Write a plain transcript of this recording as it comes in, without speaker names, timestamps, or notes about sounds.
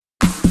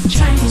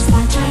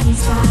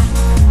Chinese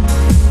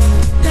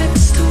pot.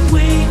 That's the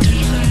way to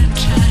learn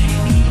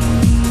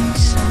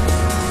Chinese.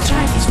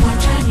 Chinese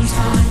pot, Chinese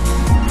pot.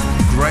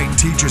 Great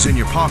teachers in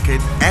your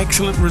pocket,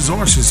 excellent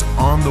resources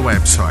on the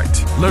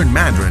website. Learn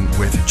Mandarin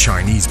with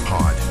Chinese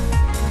Pod.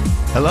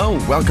 Hello,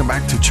 welcome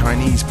back to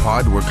Chinese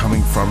Pod. We're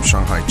coming from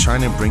Shanghai,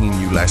 China, bringing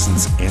you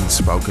lessons in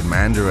spoken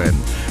Mandarin.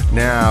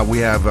 Now, we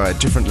have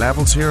different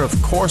levels here, of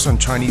course, on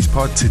Chinese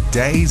Pod.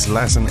 Today's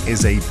lesson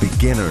is a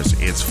beginner's.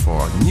 It's for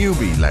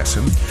newbie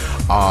lesson.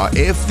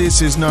 If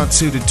this is not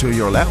suited to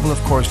your level,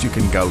 of course, you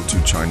can go to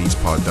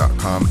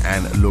ChinesePod.com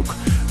and look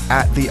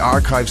at the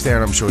archives there,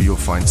 and I'm sure you'll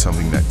find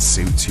something that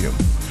suits you.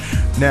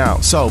 Now,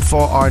 so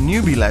for our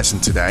newbie lesson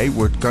today,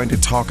 we're going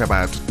to talk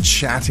about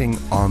chatting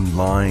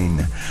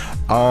online.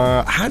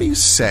 How do you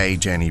say,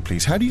 Jenny,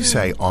 please, how do you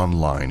say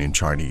online in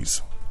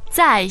Chinese?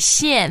 在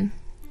线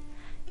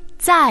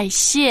在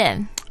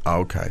线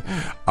Okay.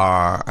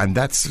 And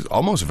that's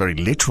almost a very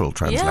literal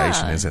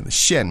translation, Yeah. isn't it?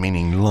 线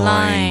meaning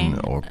line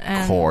or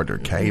and cord or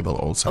cable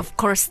also. Of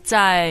course,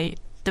 在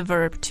the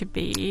verb to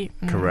be.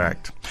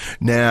 Correct.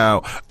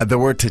 Now, the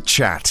word to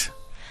chat.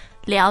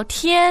 聊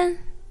天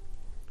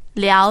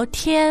聊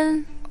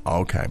天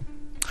Okay.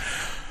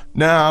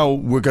 Now,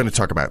 we're going to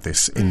talk about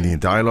this in the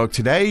dialogue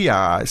today.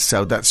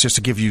 So that's just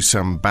to give you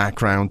some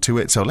background to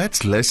it. So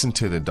let's listen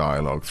to the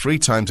dialogue 3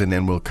 times and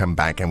then we'll come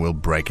back and we'll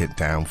break it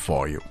down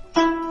for you.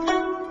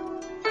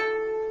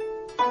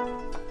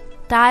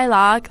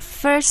 Dialogue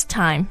first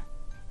time.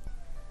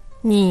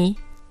 你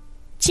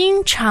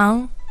经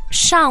常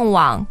上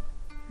网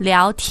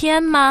聊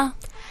天吗？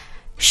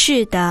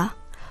是的，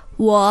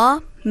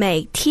我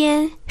每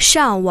天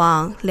上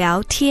网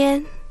聊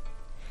天。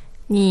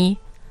你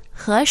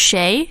和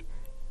谁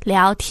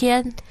聊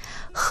天？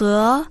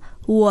和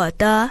我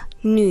的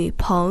女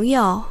朋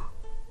友。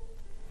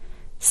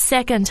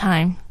Second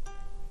time.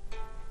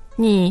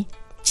 你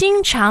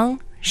经常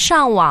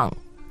上网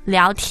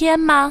聊天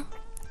吗？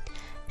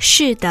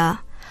是的，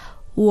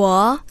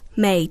我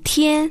每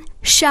天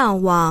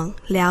上网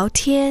聊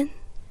天。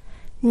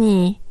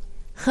你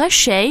和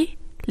谁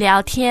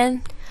聊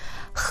天？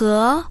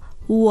和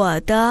我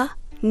的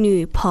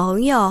女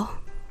朋友。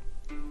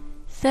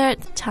Third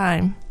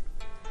time.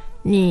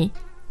 你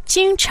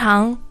经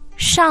常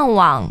上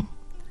网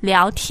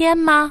聊天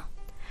吗？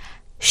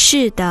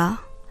是的，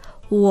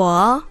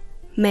我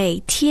每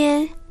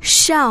天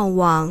上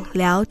网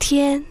聊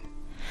天。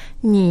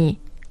你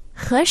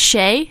和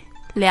谁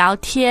聊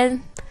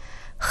天？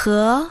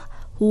和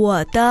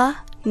我的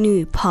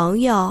女朋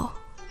友。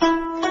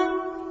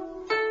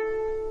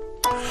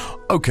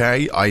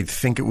Okay, I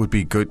think it would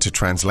be good to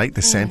translate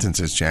the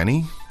sentences,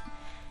 Jenny.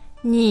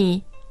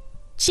 你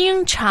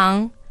经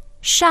常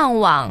上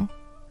网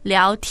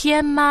聊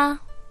天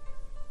吗？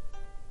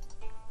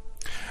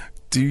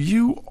 Do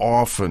you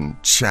often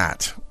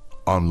chat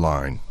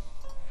online?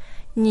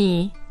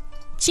 你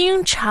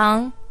经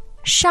常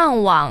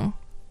上网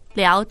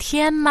聊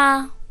天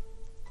吗？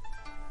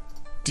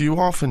 Do you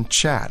often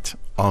chat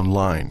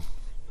online?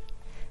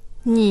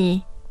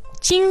 你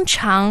经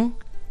常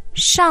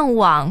上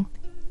网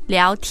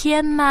聊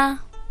天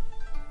吗？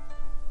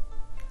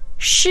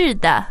是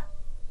的，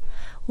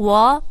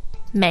我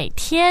每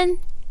天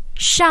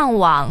上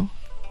网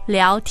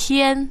聊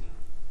天。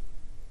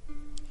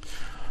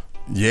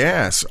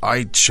 Yes,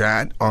 I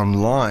chat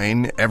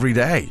online every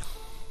day.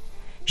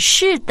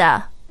 是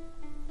的，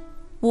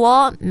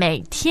我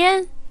每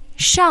天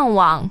上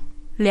网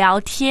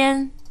聊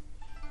天。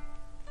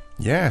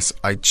 Yes,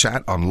 I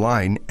chat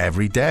online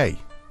every day.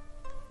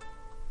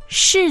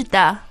 是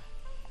的，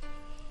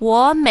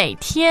我每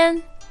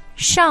天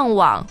上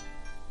网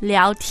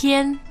聊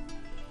天。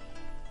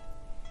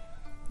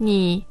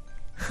你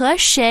和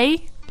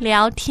谁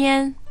聊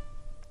天？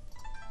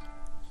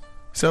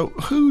 So,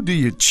 who do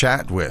you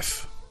chat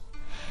with?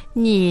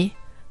 你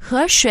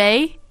和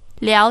谁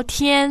聊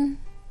天？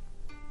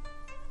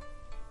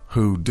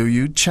 Who do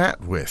you chat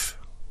with?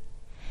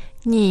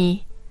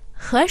 你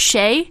和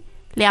谁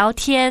聊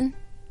天？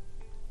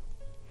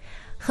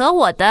和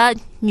我的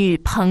女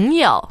朋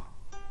友。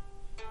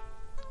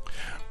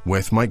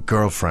 With my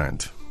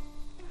girlfriend.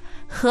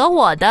 和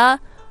我的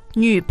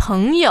女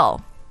朋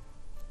友。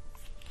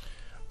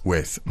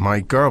 With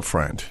my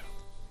girlfriend.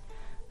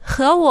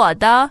 和我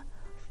的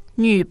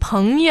女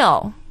朋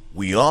友。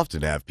 We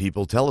often have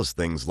people tell us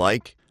things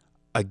like,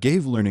 I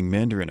gave learning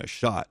Mandarin a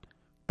shot,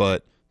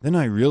 but then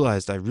I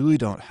realized I really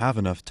don't have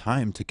enough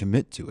time to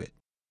commit to it.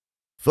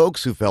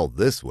 folks who felt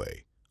this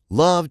way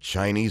love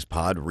Chinese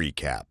Pod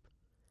Recap.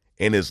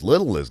 In as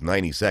little as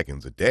 90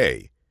 seconds a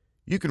day,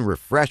 you can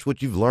refresh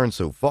what you've learned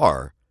so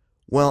far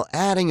while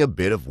adding a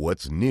bit of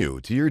what's new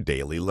to your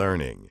daily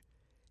learning.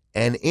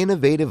 An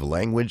innovative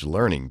language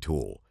learning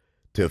tool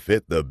to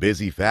fit the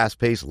busy,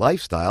 fast-paced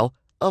lifestyle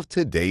of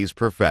today's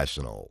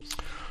professionals.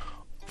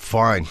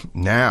 Fine.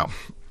 Now,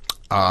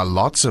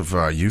 lots of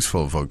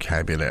useful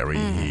vocabulary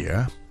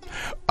here.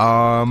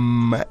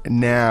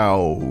 Now,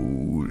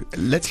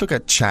 let's look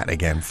at chat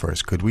again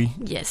first, could we?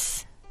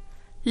 Yes.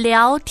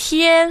 聊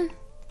天，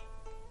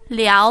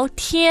聊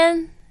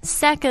天。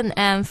second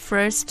and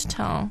first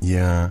tone.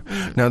 Yeah.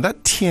 Now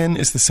that tian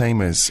is the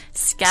same as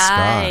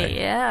Sky,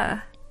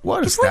 yeah.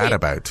 What is Before that you-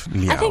 about?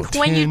 I think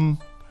when you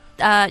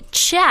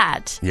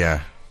chat,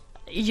 Yeah.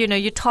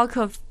 you talk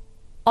of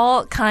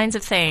all kinds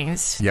of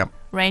things. Yep.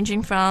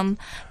 Ranging from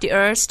the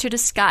earth to the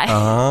sky,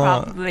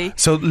 probably.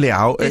 So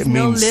liao There's it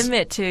no means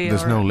limit to your...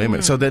 there's no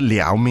limit. So the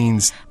liao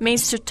means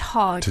means to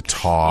talk. To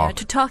talk. Yeah,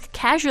 to talk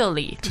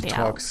casually. to liao.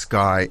 talk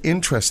sky.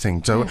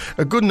 Interesting. So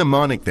a good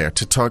mnemonic there.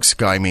 To talk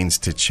sky means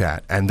to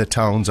chat, and the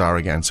tones are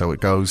again. So it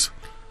goes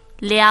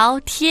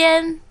聊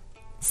天,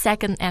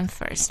 second and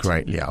first.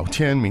 great. Liao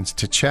tian means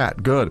to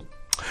chat. Good.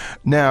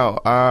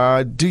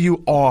 Now, do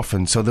you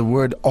often? So the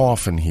word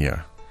often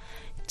here.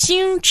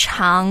 经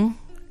常,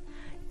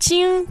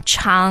 经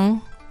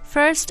常,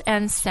 first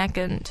and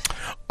second.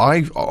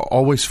 I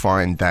always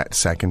find that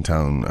second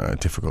tone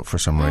difficult for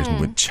some reason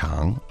with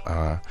chang.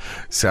 All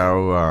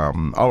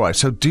right.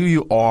 So do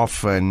you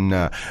often,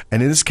 and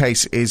in this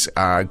case, is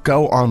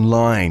go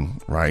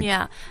online, right?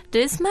 Yeah,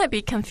 this might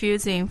be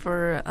confusing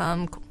for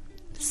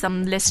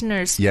some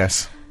listeners.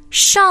 Yes.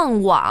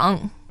 上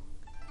网,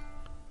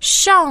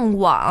 上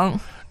网.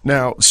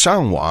 Now,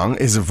 上网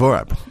is a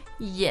verb,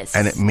 Yes.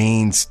 and it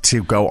means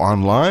to go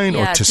online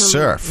or to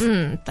surf.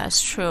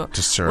 That's true.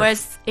 To surf.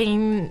 Whereas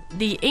in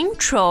the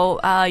intro,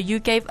 you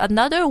gave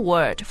another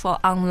word for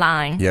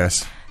online.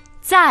 Yes.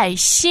 在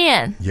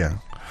线, Yeah.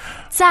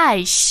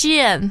 在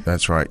线.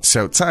 That's right.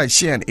 So 在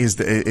线 is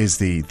the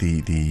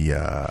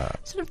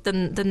Sort of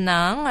the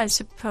noun, I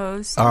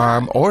suppose.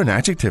 or an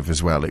adjective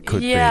as well. It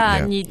could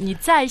yeah, be. 你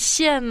在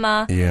线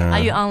吗? Yeah. Are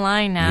you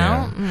online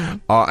now?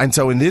 Yeah. And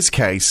so in this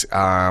case,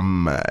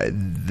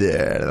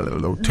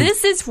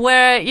 This is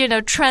where,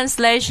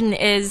 translation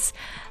is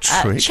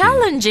Tricky.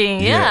 challenging.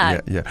 Yeah,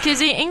 Yeah. yeah.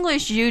 Because in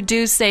English, you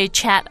do say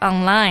chat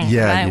online.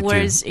 Yeah, right? you do.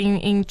 Whereas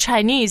in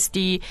Chinese,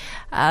 the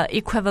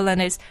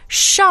equivalent is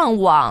上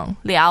网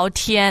聊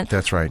天.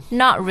 That's right.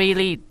 Not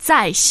really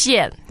在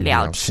线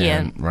聊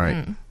天.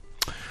 Right.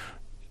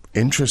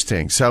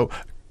 Interesting. So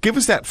give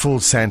us that full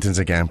sentence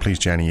again, please,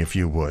 Jenny, if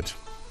you would.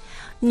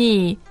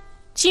 你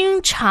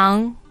经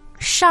常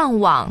上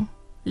网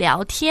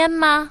聊天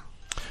吗?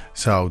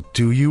 So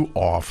do you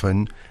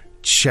often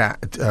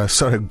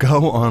sort of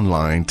go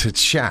online to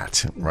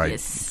chat, right?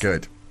 Yes.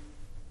 Good.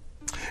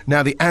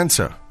 Now the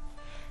answer.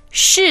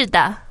 是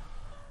的，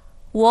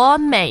我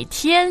每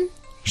天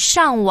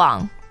上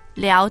网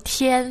聊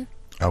天。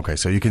 Okay,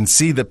 so you can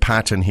see the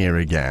pattern here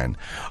again.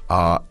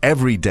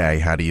 Every day,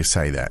 how do you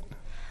say that?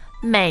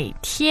 每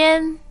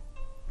天，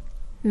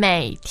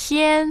每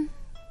天。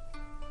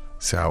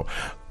 So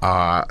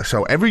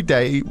every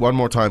day, one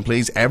more time,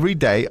 please. Every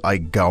day I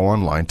go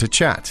online to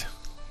chat.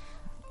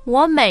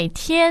 我每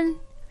天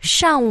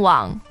上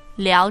网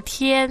聊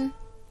天。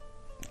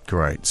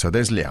 Great. So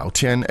there's 聊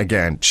天,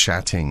 again,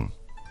 chatting.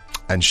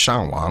 And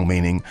上网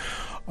meaning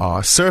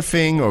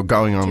surfing or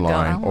going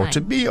online, or to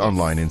be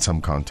online in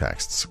some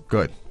contexts.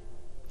 Good.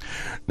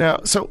 Now,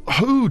 so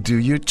who do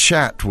you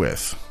chat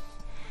with?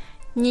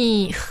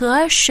 你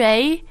和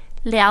谁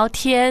聊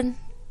天？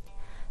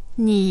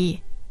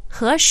你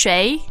和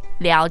谁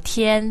聊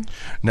天？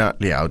 Now,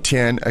 聊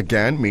天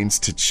again means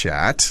to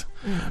chat.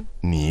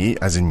 你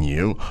as in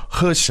you.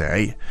 和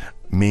谁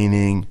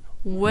meaning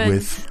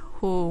With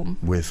whom?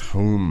 with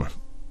whom.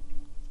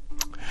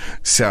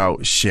 So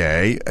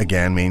谁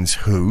again means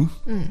who.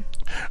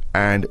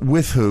 And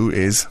with who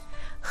is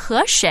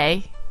和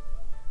谁？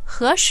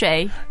和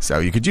谁 so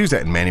you could use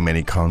that in many,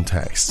 many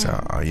contexts.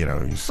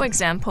 For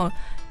example,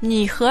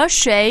 你和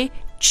谁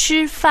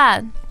吃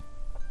饭？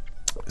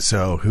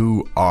 So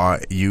who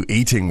are you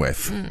eating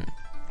with?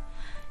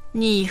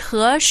 你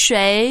和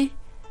谁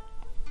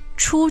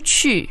出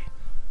去？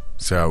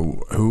 So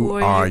who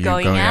Who are you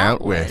going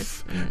out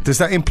with? with? Does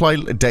that imply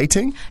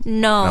dating?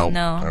 No,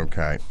 no.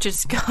 Okay.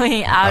 Just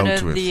going out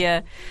Out of with.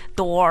 the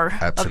door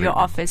of Absolutely. your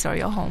office or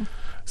your home.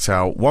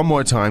 So one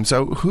more time.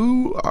 So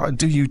who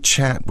do you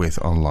chat with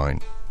online?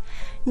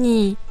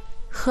 你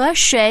和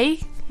谁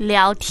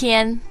聊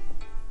天？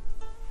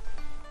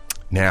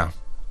 Now,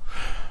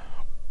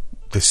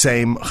 the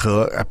same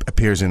和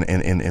appears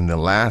in the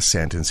last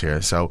sentence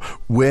here. So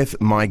with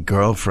my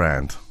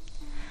girlfriend.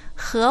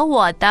 和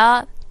我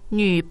的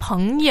女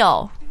朋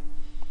友。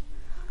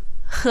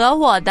和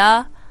我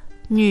的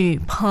女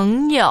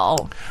朋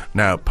友。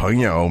 Now, 朋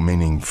友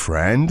meaning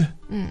friend.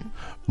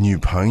 女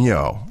朋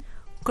友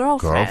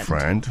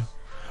girlfriend.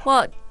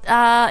 Well,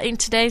 in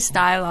today's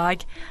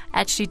dialogue,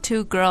 actually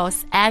two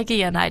girls,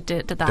 Aggie and I,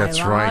 did the dialogue.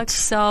 That's right.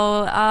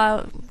 So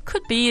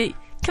could be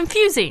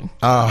confusing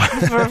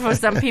for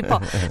some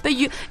people. But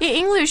in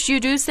English, you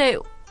do say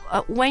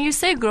when you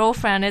say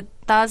girlfriend, it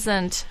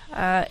doesn't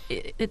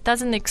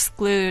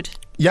exclude.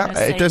 Yeah,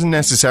 it doesn't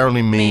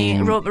necessarily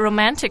mean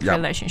romantic Yeah,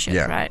 relationship,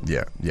 yeah, right?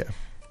 Yeah, yeah.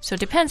 So it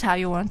depends how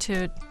you want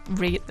to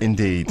read.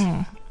 Indeed.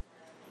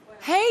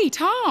 Hey,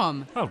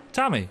 Tom! Oh,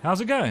 Tammy,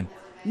 how's it going?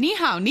 Ni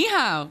hao, ni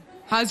hao.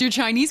 How's your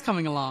Chinese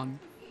coming along?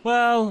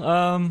 Well,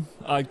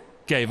 I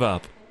gave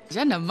up.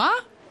 真的吗?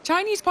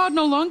 Chinese pod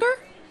no longer?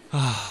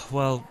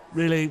 Well,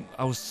 really,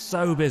 I was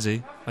so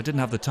busy, I didn't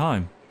have the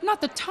time. not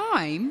the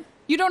time.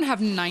 You don't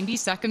have 90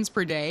 seconds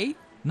per day.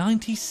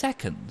 90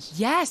 seconds?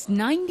 Yes,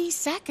 90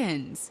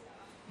 seconds.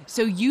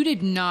 So you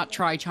did not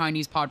try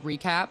Chinese Pod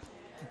Recap?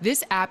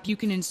 This app, you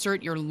can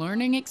insert your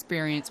learning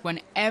experience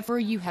whenever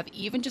you have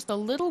even just a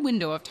little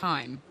window of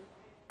time.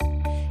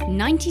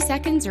 90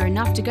 seconds are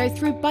enough to go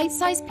through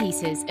bite-sized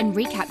pieces and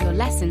recap your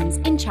lessons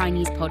in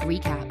Chinese Pod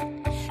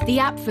Recap, the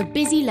app for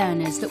busy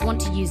learners that want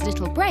to use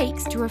little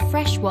breaks to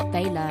refresh what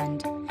they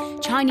learned.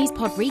 Chinese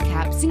Pod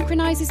Recap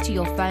synchronizes to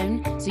your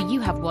phone so you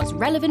have what's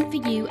relevant for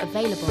you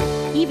available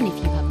even if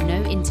you have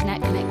no internet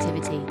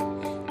connectivity,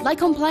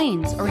 like on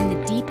planes or in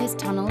the deepest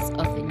tunnels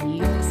of the New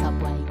York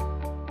subway.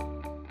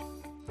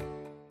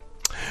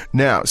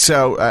 Now,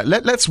 so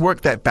let's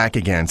work that back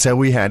again. So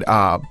we had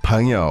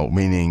朋友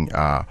meaning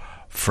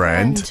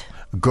friend.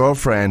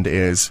 Girlfriend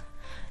is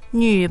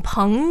女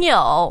朋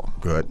友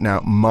good. Now,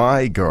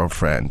 my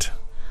girlfriend.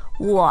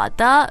 我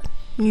的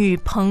女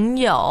朋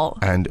友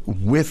And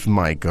with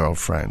my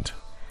girlfriend.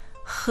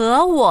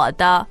 和我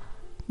的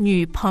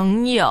女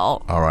朋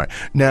友 All right.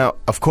 Now,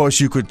 of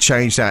course, you could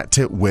change that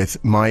to with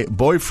my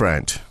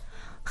boyfriend.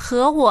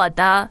 和我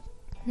的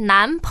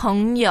男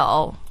朋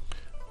友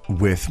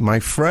With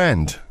my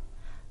friend.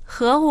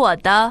 和我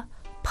的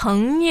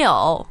朋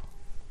友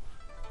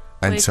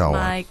And with so on.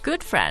 my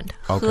good friend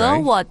Okay. 和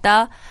我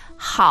的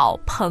好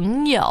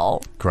朋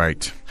友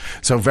Great.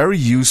 So very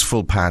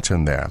useful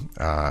pattern there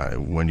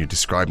when you're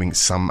describing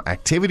some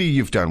activity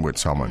you've done with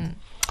someone.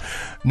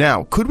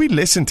 Now, could we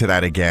listen to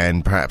that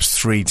again, perhaps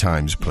 3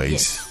 times,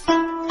 please? Yes.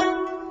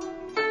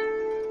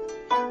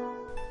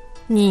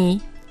 你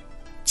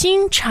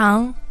经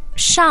常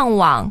上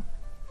网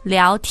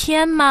聊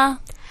天吗？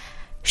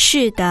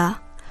是的，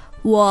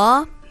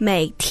我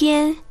每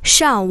天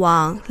上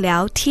网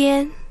聊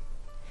天。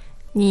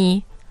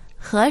你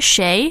和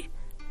谁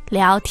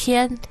聊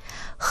天？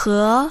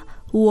和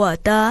我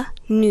的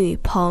女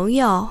朋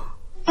友。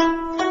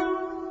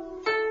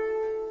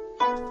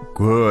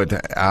Good.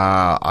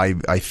 I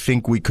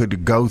think we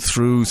could go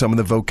through some of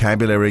the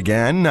vocabulary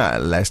again,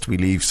 lest we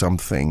leave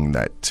something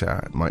that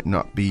might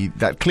not be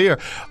that clear.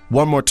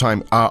 One more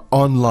time.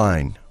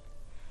 Online.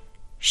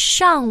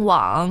 上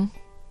网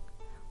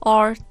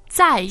or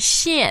在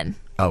线。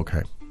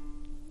 Okay.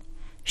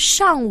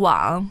 上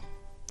网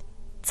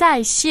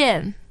在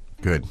线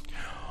Good.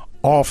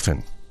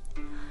 Often.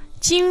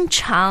 经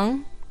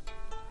常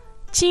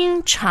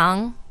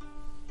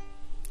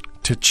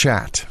To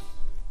chat.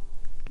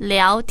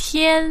 聊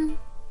天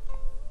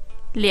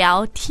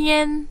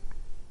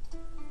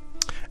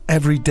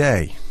Every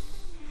day.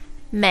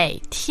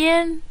 每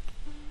天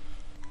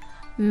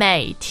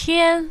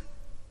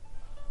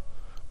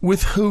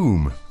With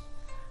whom?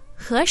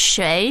 和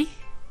谁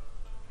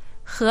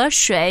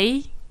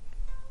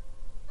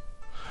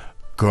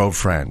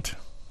Girlfriend.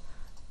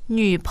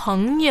 女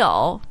朋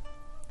友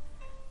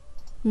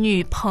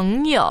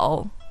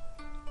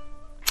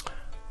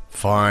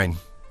Fine.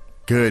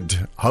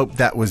 Good. Hope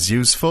that was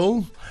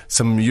useful.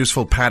 Some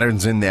useful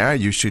patterns in there.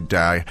 You should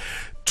try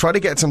to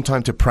get some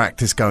time to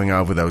practice going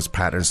over those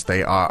patterns.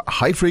 They are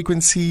high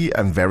frequency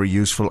and very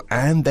useful,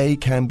 and they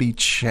can be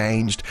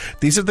changed.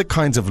 These are the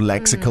kinds of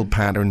lexical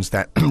patterns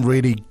that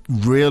really,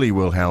 really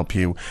will help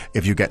you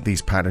if you get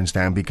these patterns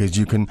down, because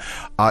you can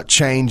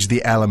change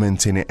the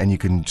elements in it and you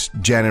can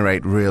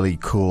generate really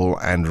cool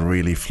and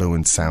really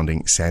fluent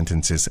sounding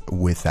sentences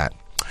with that.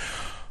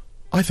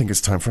 I think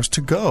it's time for us to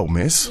go,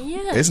 miss.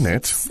 Yes, Isn't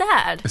it?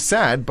 Sad.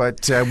 Sad,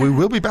 but we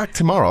will be back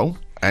tomorrow.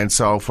 And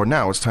so for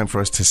now, it's time for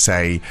us to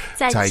say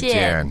再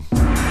见.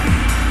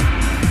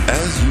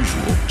 As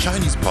usual,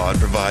 Chinese Pod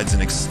provides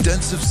an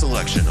extensive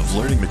selection of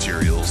learning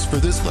materials for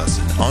this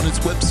lesson on its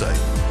website,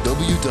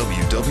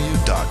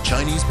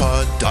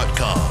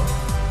 www.chinesepod.com.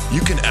 You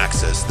can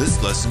access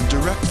this lesson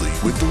directly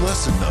with the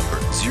lesson number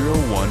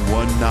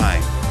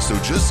 0119. So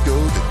just go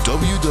to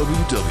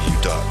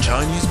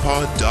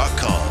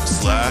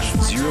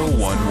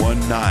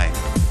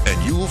www.chinesepod.com/0119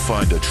 and you will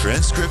find a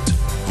transcript,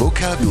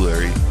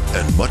 vocabulary,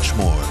 and much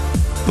more.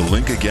 The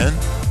link again,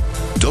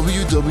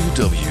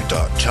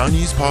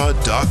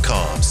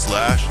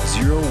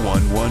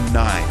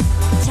 www.chinesepod.com/0119.